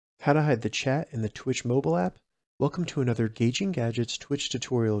How to hide the chat in the Twitch mobile app. Welcome to another Gauging Gadgets Twitch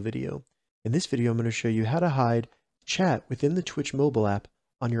tutorial video. In this video, I'm going to show you how to hide chat within the Twitch mobile app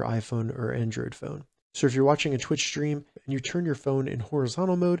on your iPhone or Android phone. So if you're watching a Twitch stream and you turn your phone in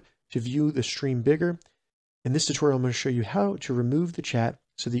horizontal mode to view the stream bigger, in this tutorial, I'm going to show you how to remove the chat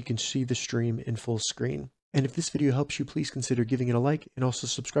so that you can see the stream in full screen. And if this video helps you, please consider giving it a like and also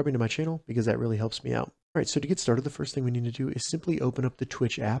subscribing to my channel because that really helps me out. All right, so to get started, the first thing we need to do is simply open up the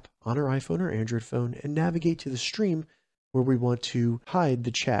Twitch app on our iPhone or Android phone and navigate to the stream where we want to hide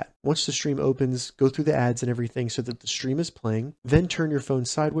the chat. Once the stream opens, go through the ads and everything so that the stream is playing, then turn your phone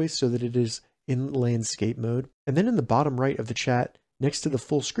sideways so that it is in landscape mode. And then in the bottom right of the chat, next to the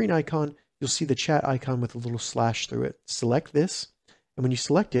full screen icon, you'll see the chat icon with a little slash through it. Select this, and when you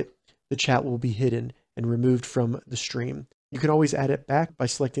select it, the chat will be hidden and removed from the stream. You can always add it back by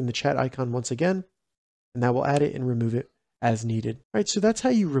selecting the chat icon once again, and that will add it and remove it as needed. All right, so that's how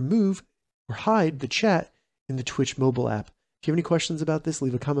you remove or hide the chat in the Twitch mobile app. If you have any questions about this,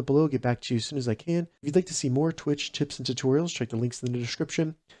 leave a comment below. I'll get back to you as soon as I can. If you'd like to see more Twitch tips and tutorials, check the links in the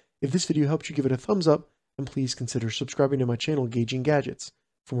description. If this video helped you, give it a thumbs up, and please consider subscribing to my channel, Gauging Gadgets,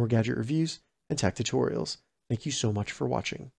 for more gadget reviews and tech tutorials. Thank you so much for watching.